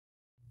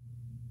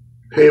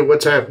Hey,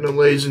 what's happening,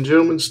 ladies and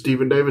gentlemen?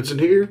 Stephen Davidson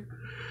here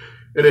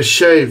in a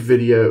shave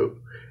video.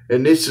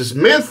 And this is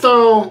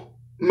Menthol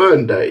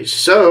Monday.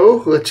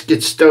 So, let's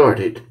get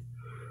started.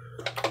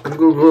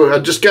 I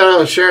just got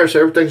out of the shower, so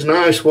everything's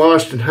nice,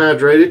 washed, and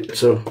hydrated.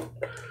 So,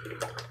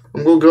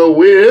 I'm going to go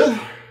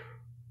with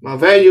my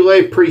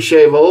Valuelay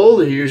pre-shave oil,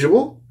 the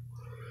usual.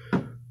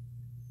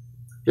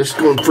 Just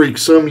going to freak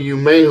some of you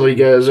manly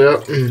guys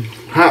out, and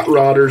hot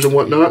rodders and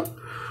whatnot.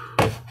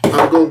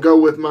 I'm going to go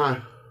with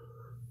my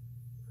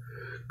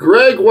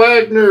Greg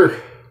Wagner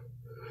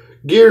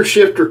Gear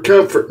Shifter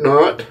Comfort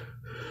Knot.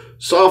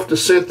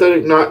 Softest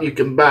synthetic knot you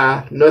can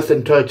buy.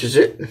 Nothing touches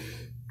it.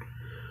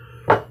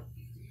 Going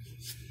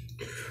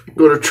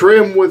to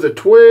trim with a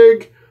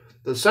twig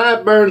the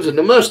sideburns and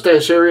the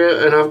mustache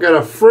area, and I've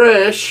got a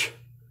fresh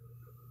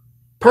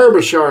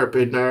Perma-Sharp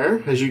in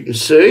there, as you can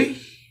see.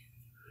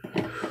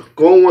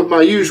 Going with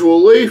my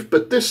usual leaf,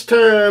 but this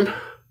time,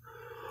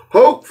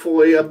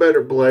 hopefully, a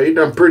better blade.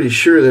 I'm pretty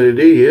sure that it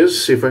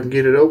is. See if I can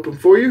get it open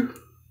for you.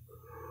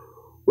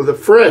 With a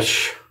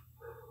fresh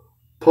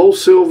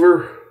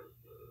Polsilver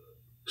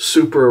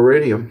Super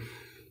Iridium.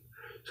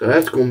 So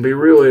that's going to be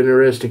real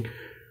interesting.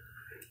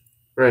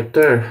 Right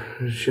there.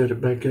 I'll shut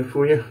it back up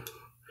for you.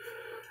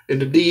 In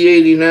the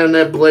D89,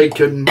 that blade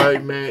couldn't be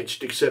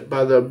matched except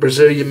by the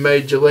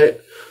Brazilian-made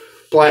Gillette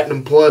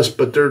Platinum Plus,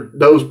 but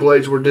those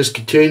blades were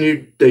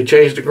discontinued. They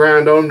changed the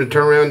grind on them to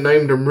turn around and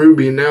named them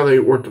Ruby, and now they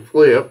ain't worth the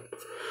flip.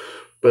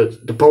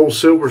 But the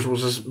Polsilvers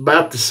was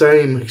about the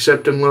same,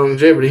 except in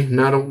longevity, and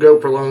I don't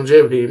go for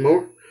longevity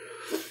anymore.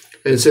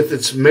 And since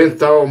it's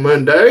Menthol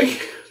Monday,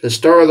 the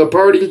star of the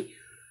party,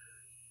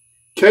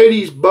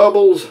 Catie's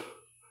Bubbles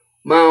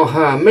Mile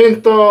High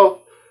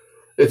Menthol.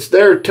 It's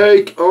their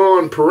take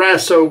on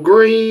Parasso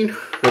Green,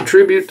 a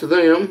tribute to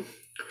them.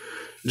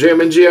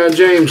 Jammin GI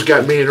James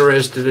got me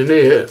interested in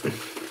it.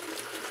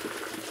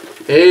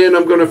 And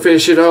I'm going to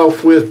finish it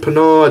off with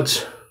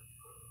Penard's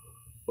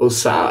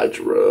Osage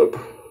Rub.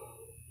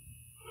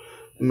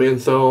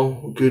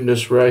 Menthol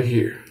goodness right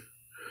here.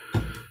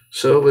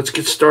 So let's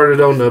get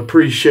started on the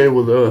pre-shave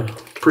with a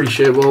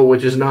pre-shave oil,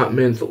 which is not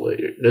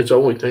mentholated. That's the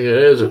only thing that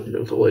isn't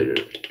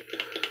mentholated.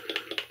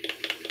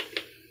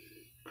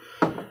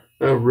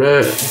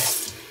 Alright.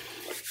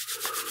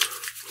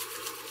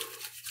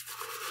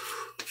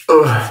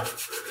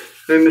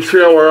 In the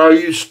shower, I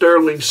use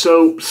Sterling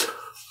Soap's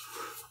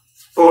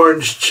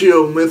Orange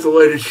Chill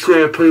Mentholated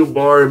Shampoo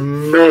Bar,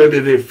 and man,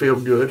 did it feel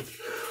good.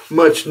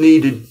 Much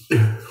needed.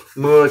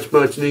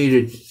 Much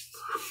needed.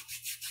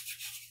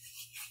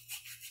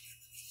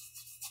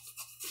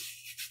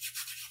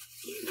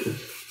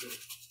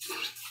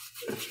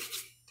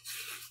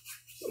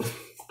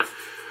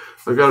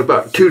 I got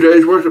about 2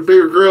 days worth of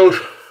Beer Grylls.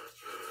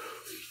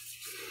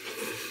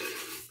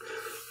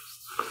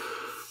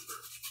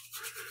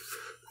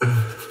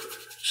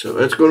 So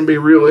that's going to be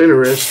real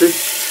interesting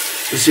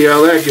to see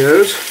how that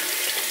goes.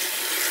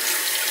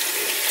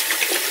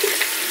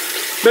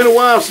 It's been a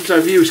while since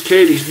I've used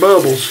Catie's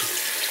Bubbles,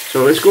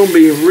 so it's going to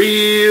be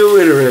real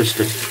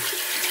interesting.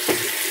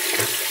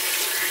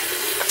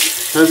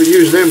 I haven't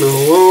used them in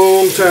a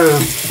long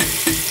time.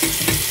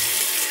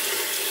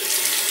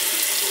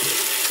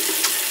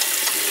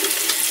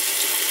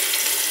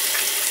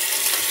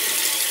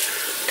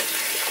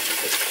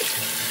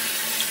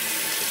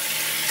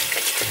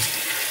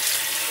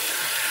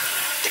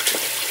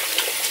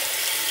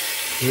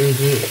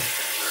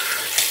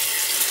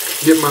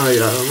 Get my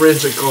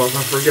rinsing cloth.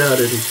 I forgot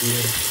it again. A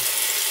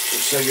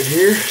second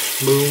here.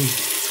 Boom.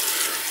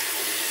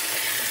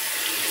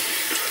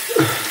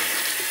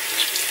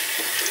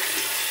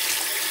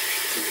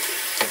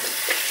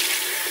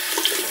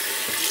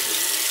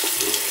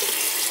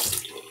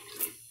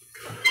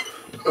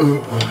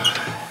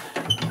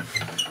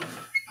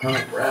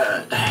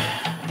 Alright.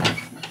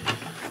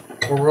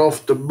 Pour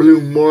off the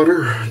bloom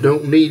water.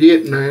 Don't need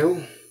it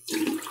now.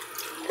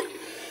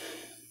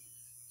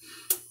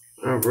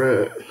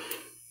 Alright.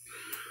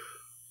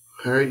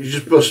 Alright, you're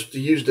just supposed to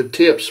use the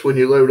tips when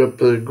you load up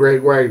the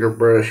Greg Wagner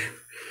brush.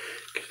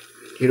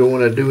 You don't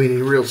want to do any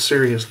real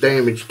serious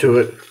damage to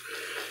it.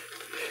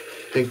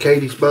 And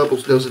Catie's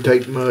Bubbles doesn't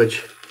take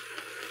much.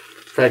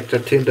 In fact, I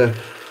tend to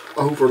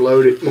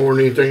overload it more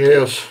than anything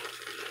else.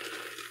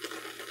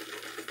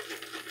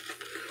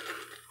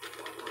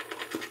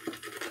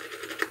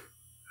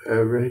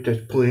 Alright,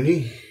 that's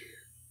plenty.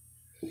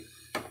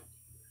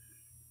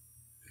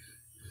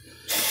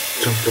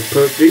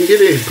 Didn't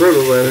get any proto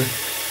lather,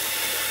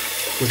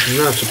 which is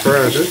not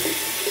surprising.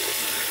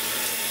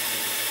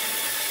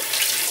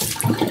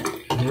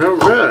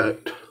 Alright.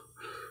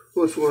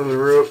 Let's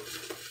lather up.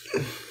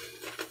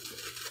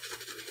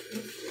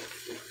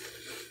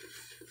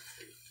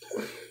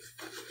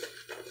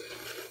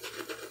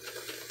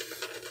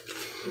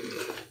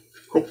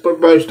 Hope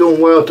everybody's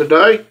doing well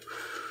today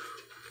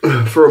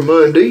for a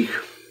Monday.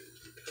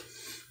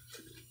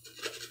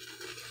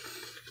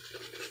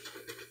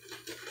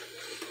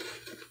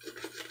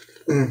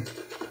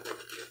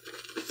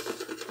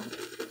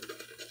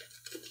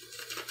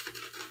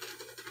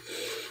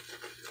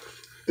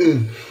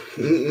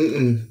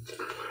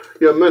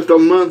 Yeah, Menthol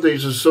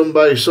Mondays is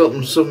somebody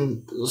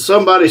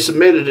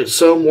submitted it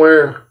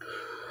somewhere,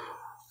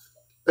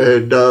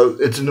 and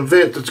it's an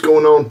event that's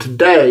going on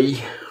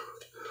today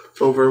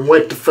over in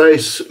Wet The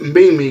Face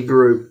MeWe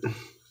group.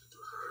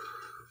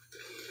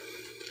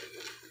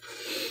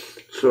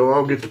 So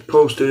I'll get to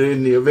post it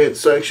in the event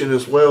section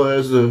as well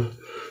as the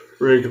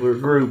regular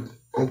group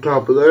on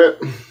top of that.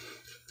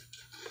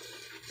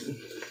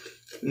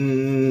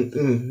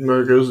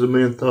 There goes the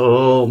menthol.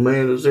 Oh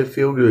man, does it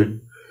feel good.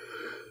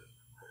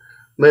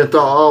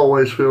 Menthol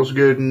always feels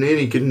good in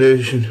any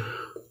condition.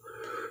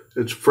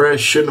 It's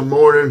fresh in the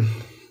morning.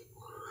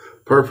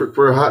 Perfect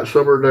for a hot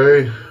summer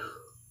day.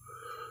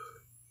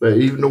 But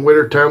even in the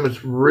winter time,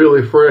 it's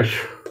really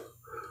fresh.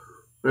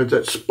 There's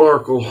that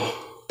sparkle,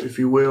 if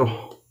you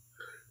will,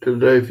 to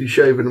the day if you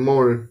shave in the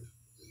morning.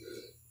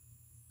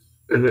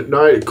 And at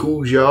night, it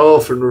cools you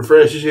off and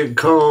refreshes you and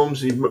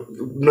calms your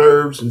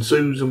nerves and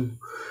soothes them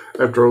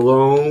after a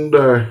long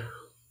day.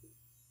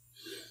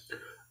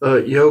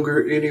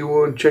 Yogurt,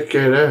 anyone, check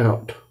that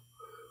out.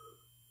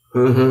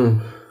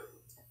 I've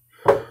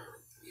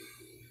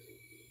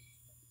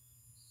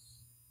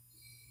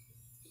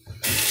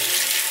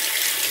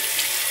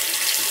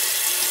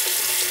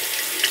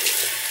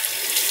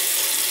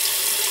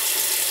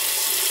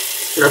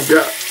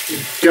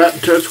got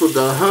in touch with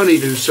the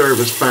honeydew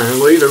service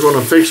finally. They're going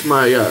to fix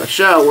my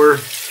shower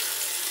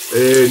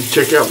and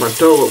check out my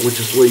toilet,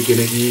 which is leaking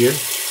again.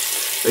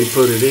 They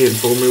put it in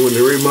for me when they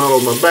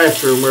remodeled my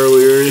bathroom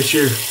earlier this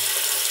year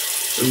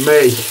in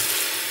May.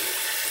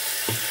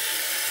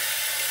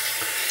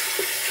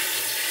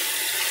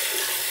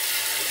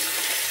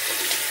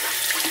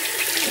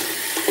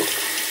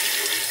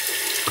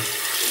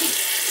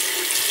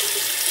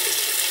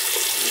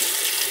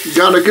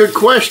 Got a good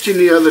question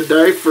the other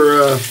day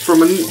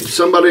from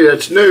somebody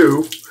that's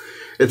new.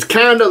 It's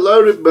kind of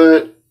loaded,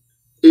 but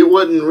it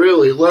wasn't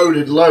really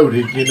loaded,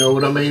 you know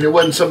what I mean? It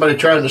wasn't somebody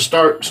trying to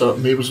start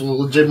something. It was a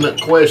legitimate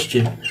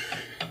question.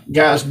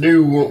 Guys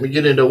do want me to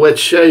get into wet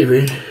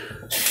shaving.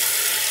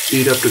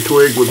 Heat up the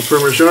twig with a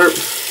primer sharp.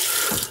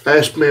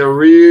 Asked me a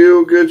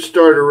real good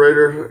starter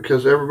razor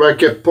because everybody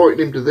kept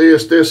pointing him to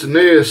this, and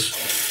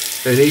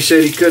this. And he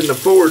said he couldn't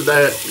afford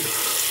that.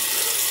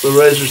 The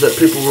razors that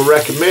people were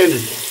recommending.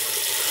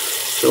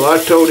 So I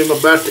told him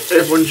about the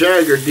Edwin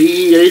Jagger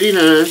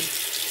D89.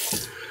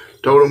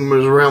 Told him it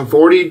was around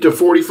 $40 to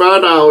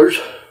 $45.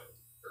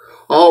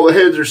 All the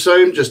heads are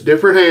same, just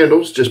different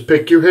handles. Just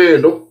pick your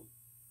handle.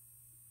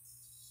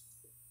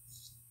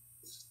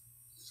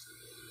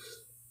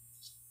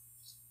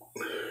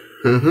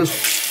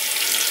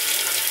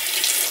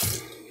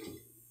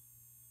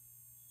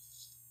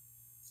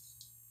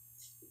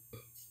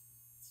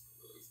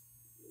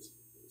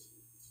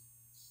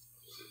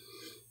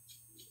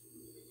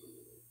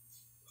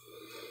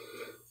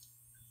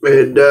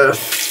 And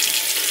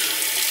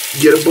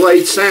get a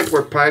blade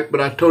sampler pack, but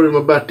I told him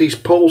about these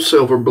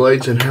Polsilver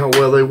blades and how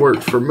well they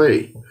worked for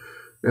me.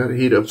 Now to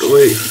heat up the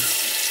leaf.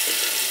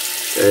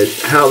 And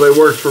how they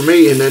worked for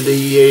me in the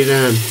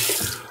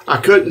D89. I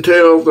couldn't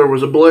tell if there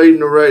was a blade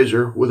in a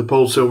razor with the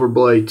Polsilver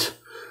blades.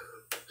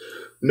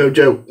 No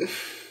joke.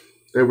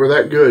 They were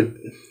that good.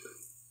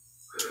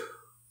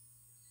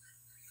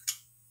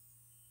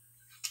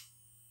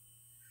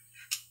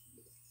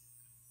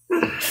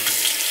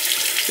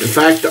 In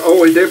fact, the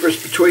only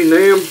difference between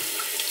them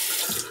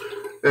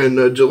and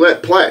the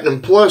Gillette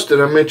Platinum Plus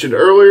that I mentioned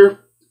earlier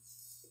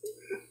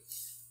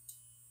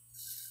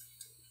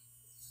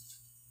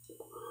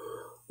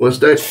was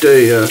that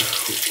the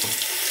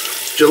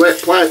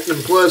Gillette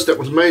Platinum Plus that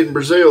was made in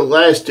Brazil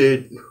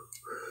lasted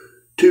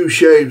 2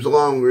 shaves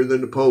longer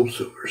than the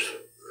Polsilvers.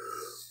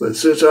 But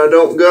since I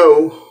don't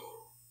go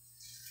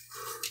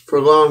for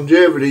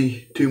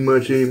longevity too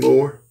much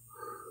anymore,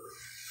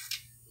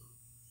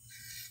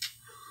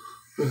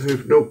 I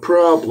have no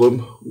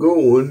problem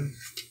going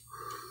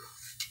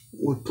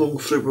with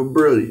Polsilver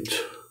blades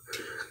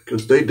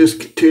because they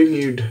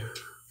discontinued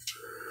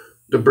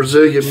the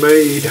Brazilian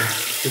made.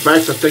 In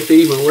fact, I think they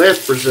even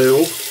left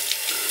Brazil.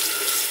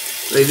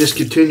 They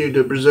discontinued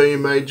the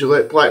Brazilian made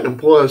Gillette Platinum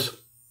Plus.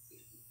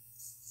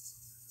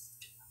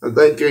 I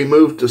think they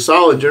moved to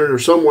Solinger or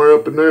somewhere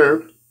up in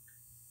there.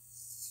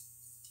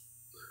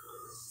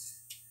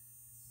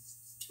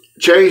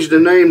 Changed the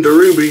name to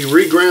Ruby,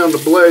 reground the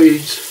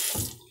blades.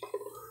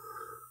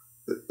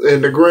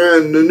 And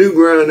the new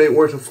grind ain't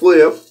worth a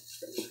flip.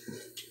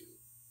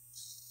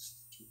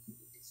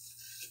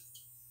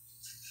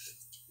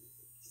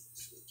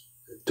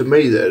 To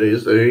me, that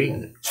is. They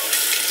ain't.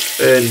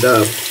 And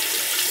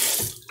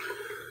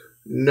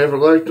never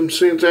liked them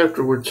since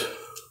afterwards.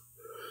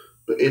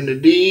 But in the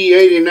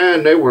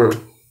D89, they were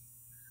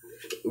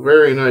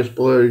very nice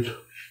blades.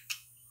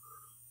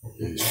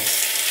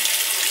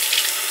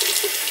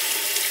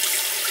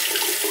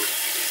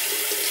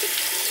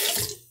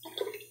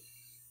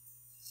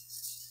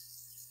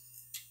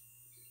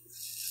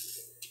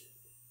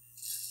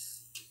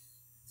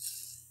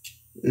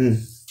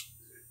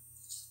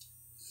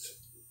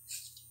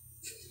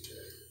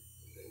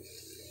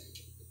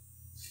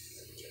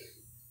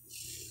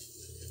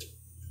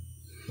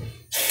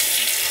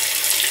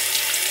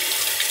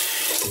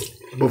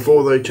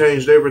 Before they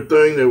changed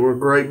everything, they were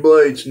great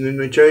blades, and then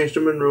they changed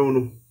them and ruined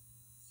them.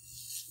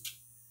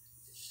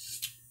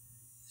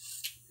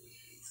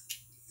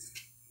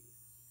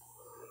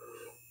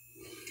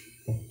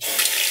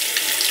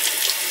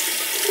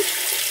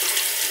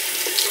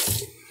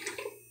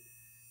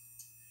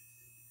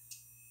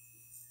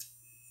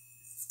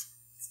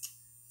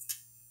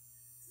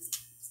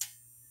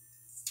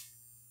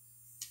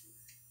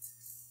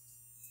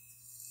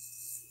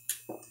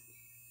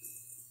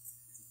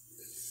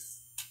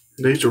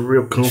 These are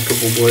real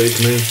comfortable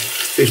blades, man.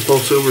 These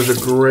Polsilvers are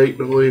great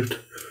to lift.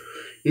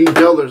 You can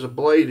tell there's a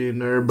blade in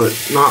there, but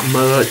not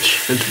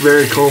much. It's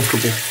very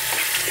comfortable.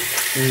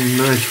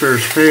 Nice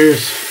first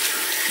pass.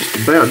 Just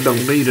about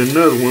don't need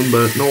another one,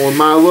 but knowing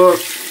my luck,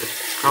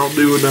 I'll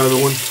do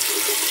another one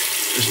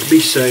just to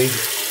be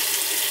safe.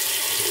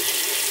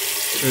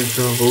 Turn it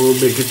off a little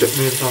bit, get that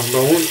menthol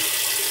going.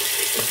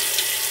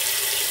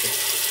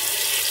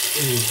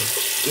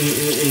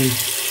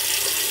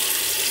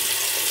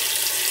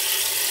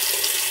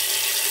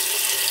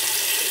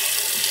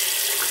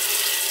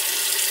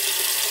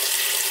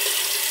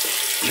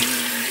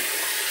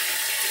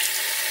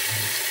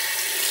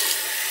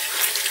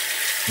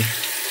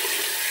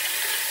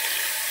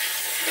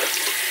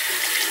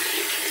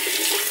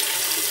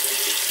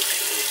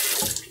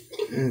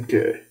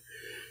 Okay,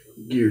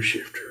 gear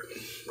shifter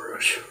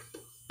brush.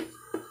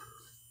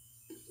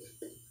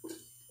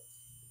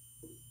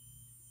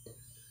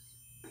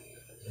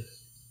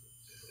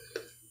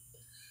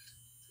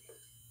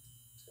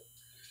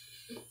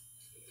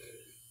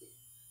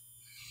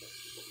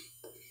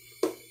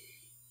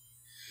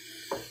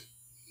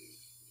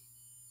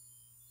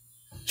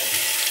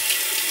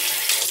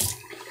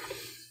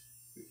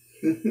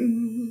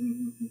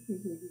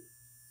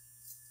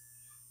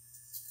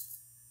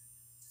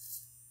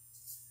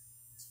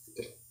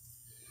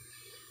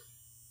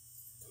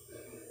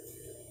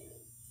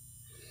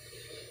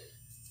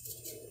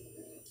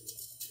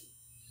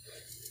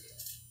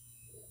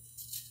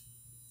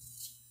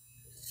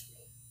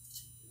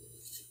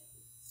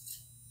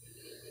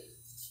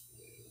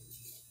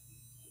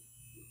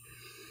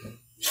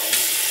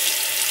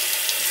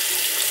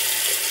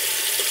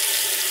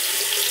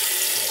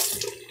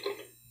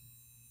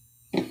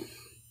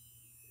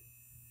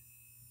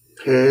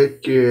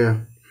 Heck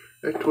yeah,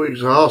 that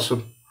twig's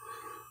awesome.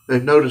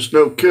 And notice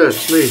no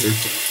cuts neither.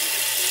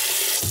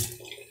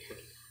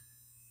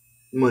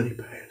 Money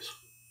pass.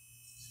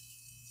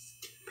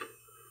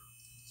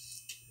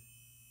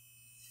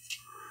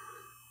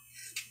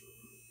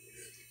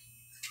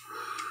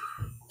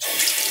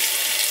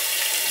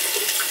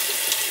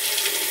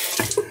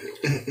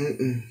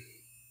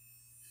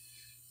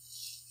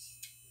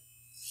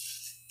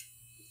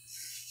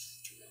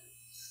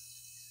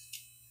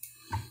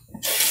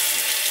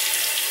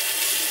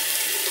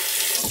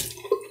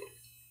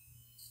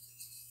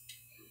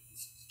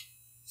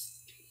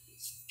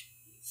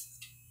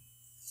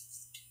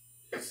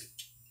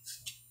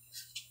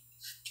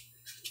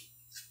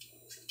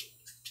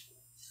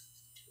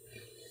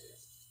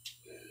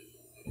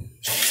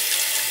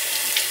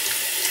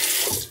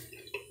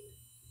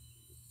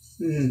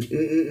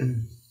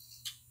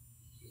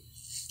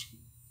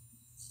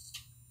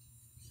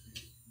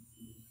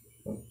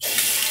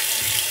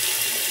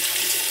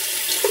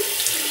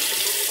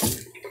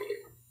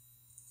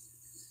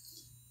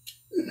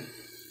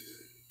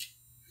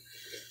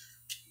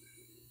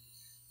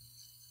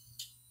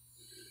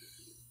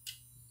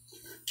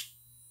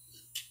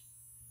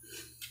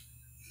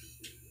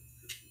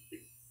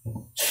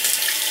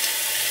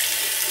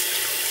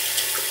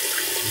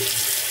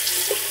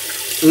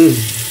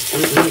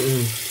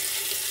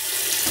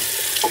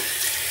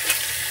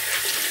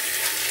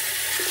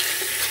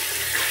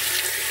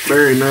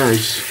 Very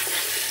nice.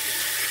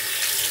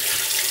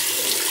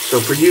 So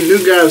for you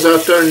new guys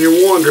out there and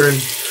you're wondering,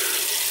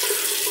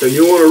 and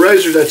you want a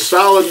razor that's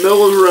solid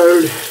middle of the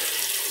road,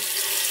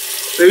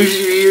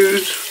 easy to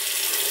use,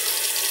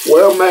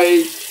 well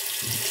made,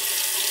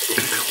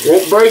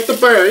 won't break the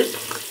bank,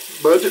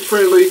 budget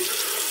friendly,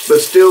 but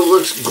still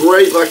looks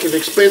great like an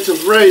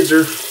expensive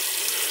razor,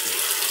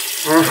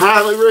 I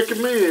highly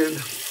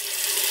recommend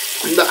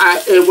the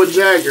Edward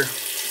Jagger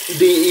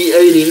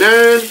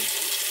DE89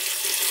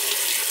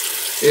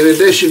 in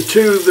addition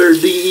to their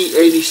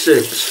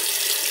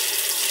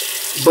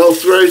DE86.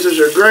 Both razors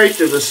are great.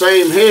 They're the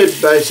same head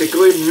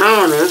basically,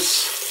 minus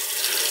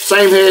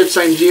same head,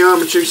 same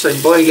geometry,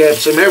 same blade gap,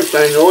 same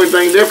everything. The only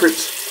thing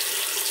difference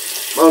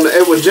on the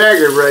Edward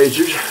Jagger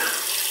razors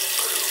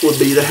would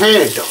be the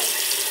handle.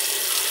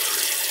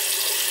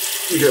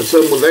 You got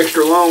some with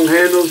extra long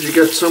handles. You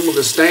got some with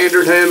the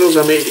standard handles.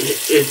 I mean,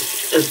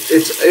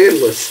 it's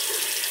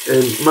endless.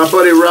 And my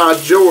buddy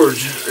Rod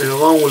George, and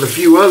along with a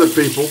few other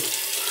people,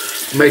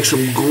 make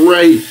some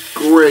great,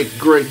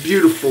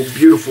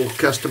 beautiful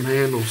custom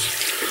handles.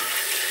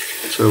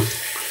 So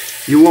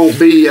you won't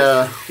be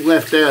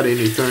left out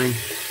anything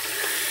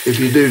if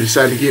you do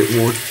decide to get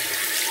one.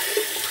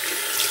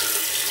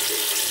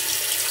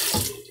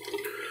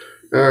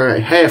 All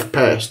right, half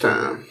pass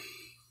time.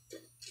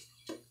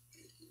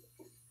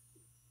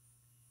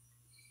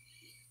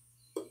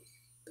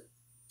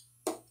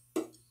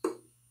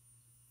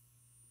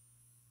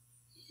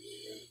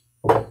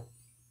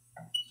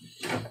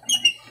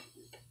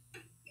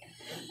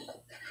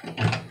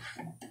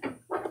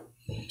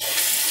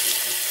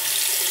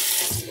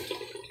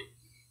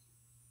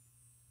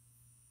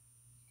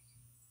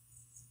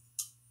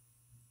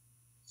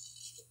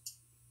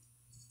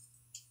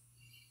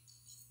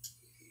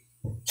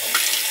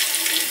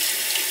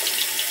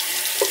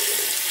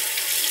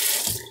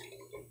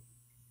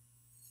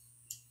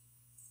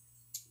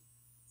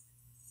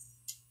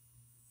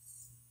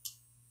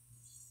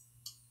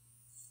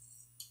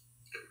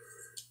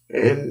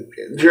 And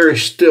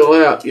jury's still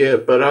out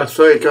yet, but I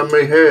think I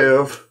may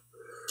have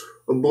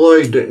a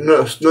blade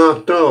that's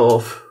knocked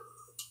off.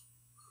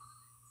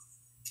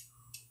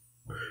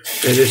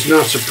 And it's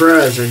not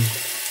surprising.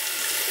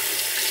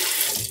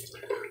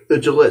 The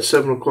Gillette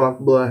 7 o'clock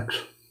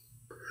blacks.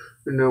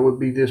 And that would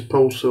be this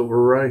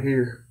Polsilver right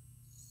here.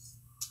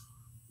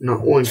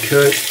 Not one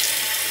cut.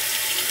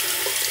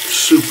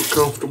 Super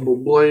comfortable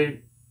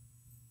blade.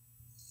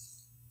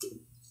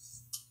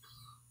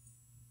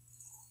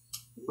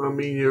 I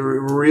mean, a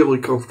really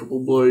comfortable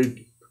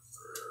blade.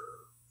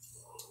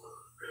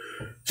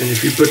 And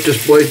if you put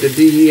this blade to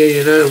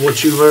DE89,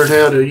 once you learn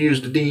how to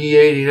use the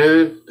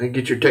DE89 and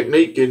get your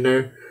technique in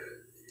there,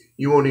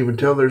 you won't even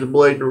tell there's a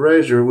blade in a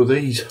razor with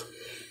ease.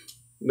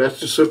 That's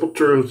the simple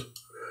truth.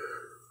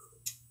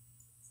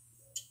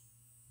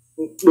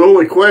 The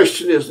only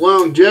question is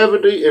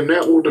longevity, and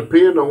that will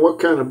depend on what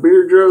kind of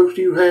beard growth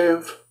you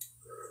have,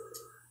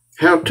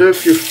 how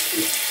tough your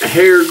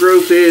hair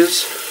growth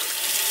is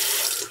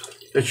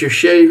that you're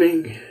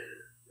shaving,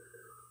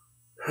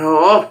 how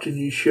often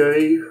you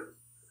shave.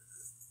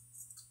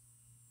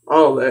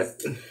 All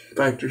that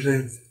factors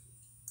in.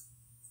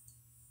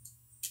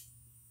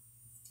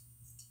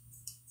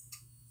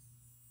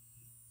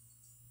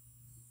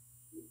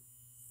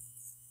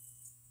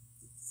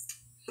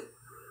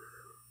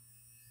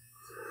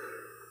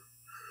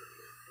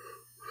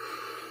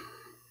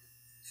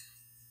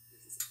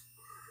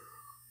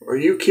 Are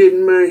you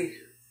kidding me?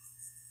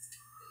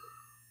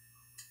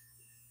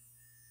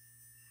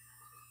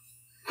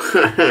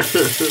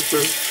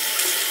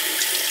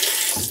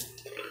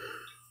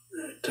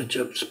 Touch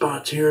up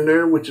spots here and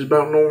there, which is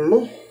about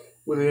normal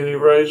with any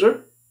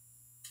razor.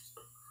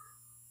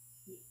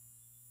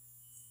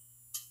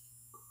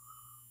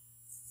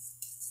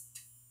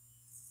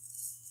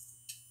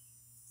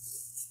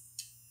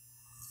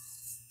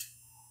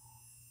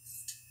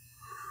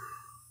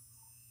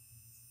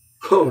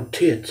 Oh,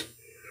 tits.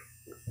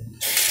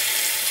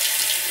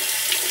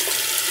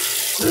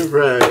 All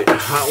right,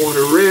 hot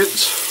water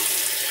rinse.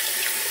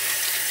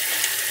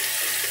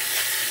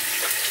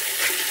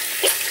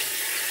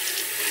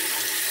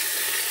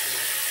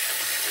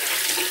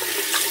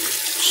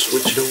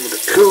 Switch it over to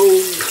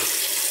cold.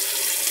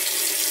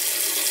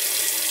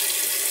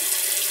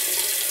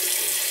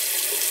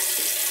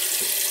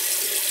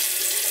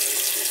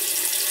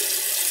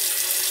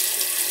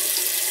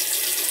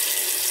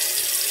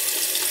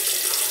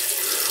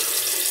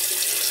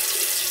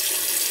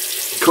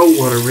 Cold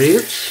water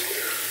rinse.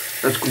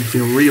 That's going to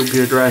feel real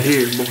good right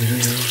here, boys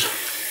and girls.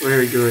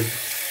 Very good.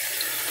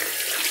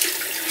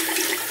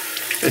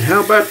 And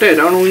how about that?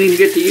 I don't even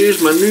get to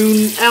use my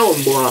new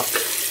alum block.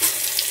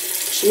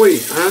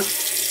 Sweet, huh?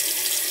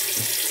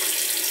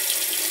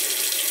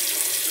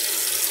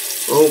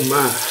 Oh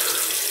my.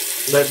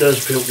 That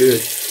does feel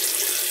good.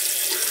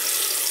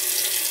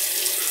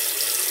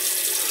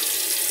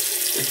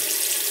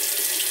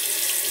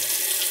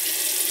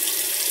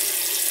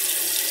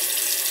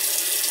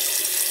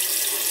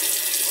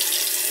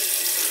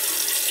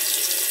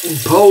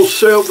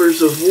 Polsilvers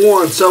have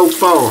won so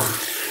far.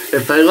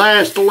 If they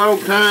last a long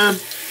time,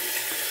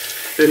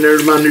 then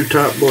there's my new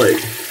top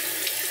blade.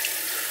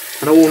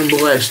 I don't want them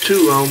to last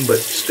too long, but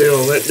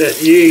still,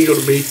 that you ain't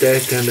gonna beat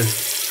that kind of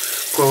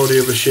quality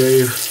of a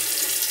shave.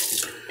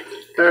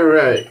 All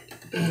right,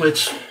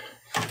 let's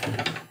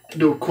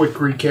do a quick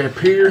recap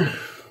here.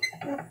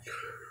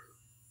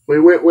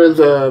 We went with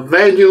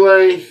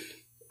Vandelay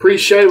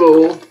pre-shave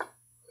oil,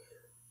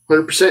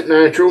 100%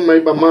 natural,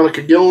 made by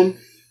Monica Gillen.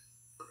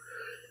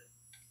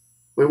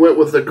 We went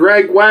with the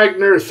Greg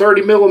Wagner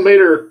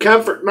 30mm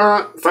comfort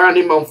knot. Find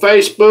him on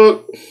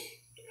Facebook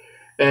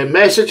and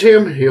message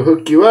him. He'll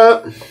hook you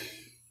up.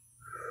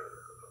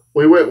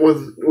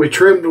 We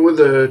trimmed with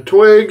the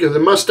twig and the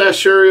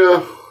mustache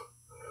area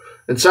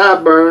and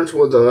sideburns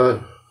with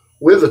the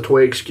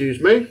twig, excuse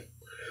me,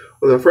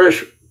 with a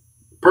fresh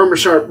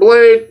perma-sharp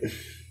blade.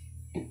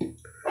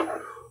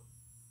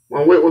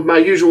 I went with my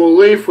usual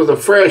leaf with a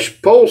fresh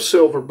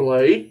Polsilver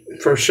blade.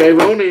 First shave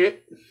on it.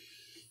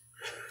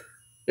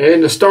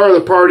 And the star of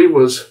the party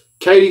was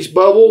Catie's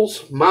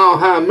Bubbles Mile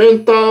High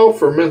Menthol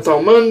for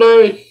Menthol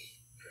Monday.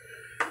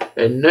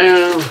 And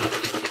now,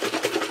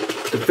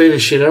 to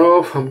finish it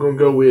off, I'm going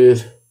to go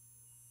with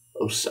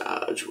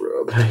Osage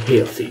Rub. How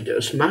healthy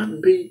does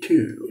mine be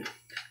too?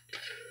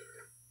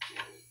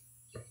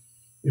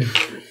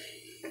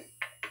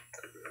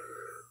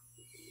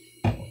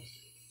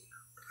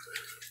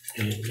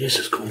 And this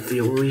is going to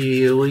feel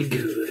really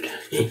good.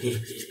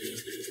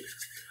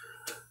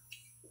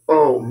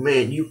 Oh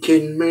man, you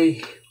kidding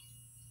me?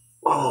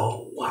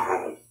 Oh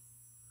wow.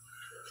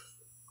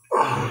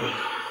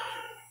 Oh.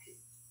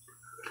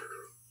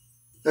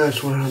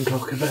 That's what I'm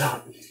talking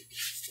about.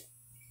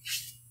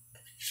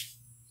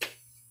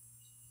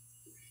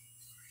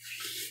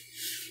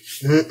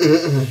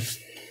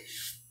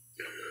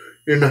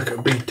 You're not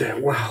gonna beat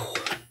that. Wow.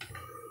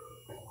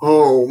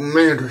 Oh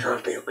man, does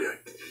that feel good.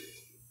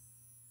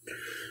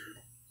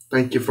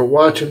 Thank you for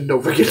watching.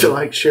 Don't forget to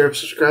like, share, and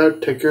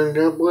subscribe. Take care and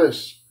God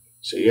bless.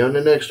 See you on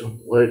the next one.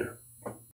 Later.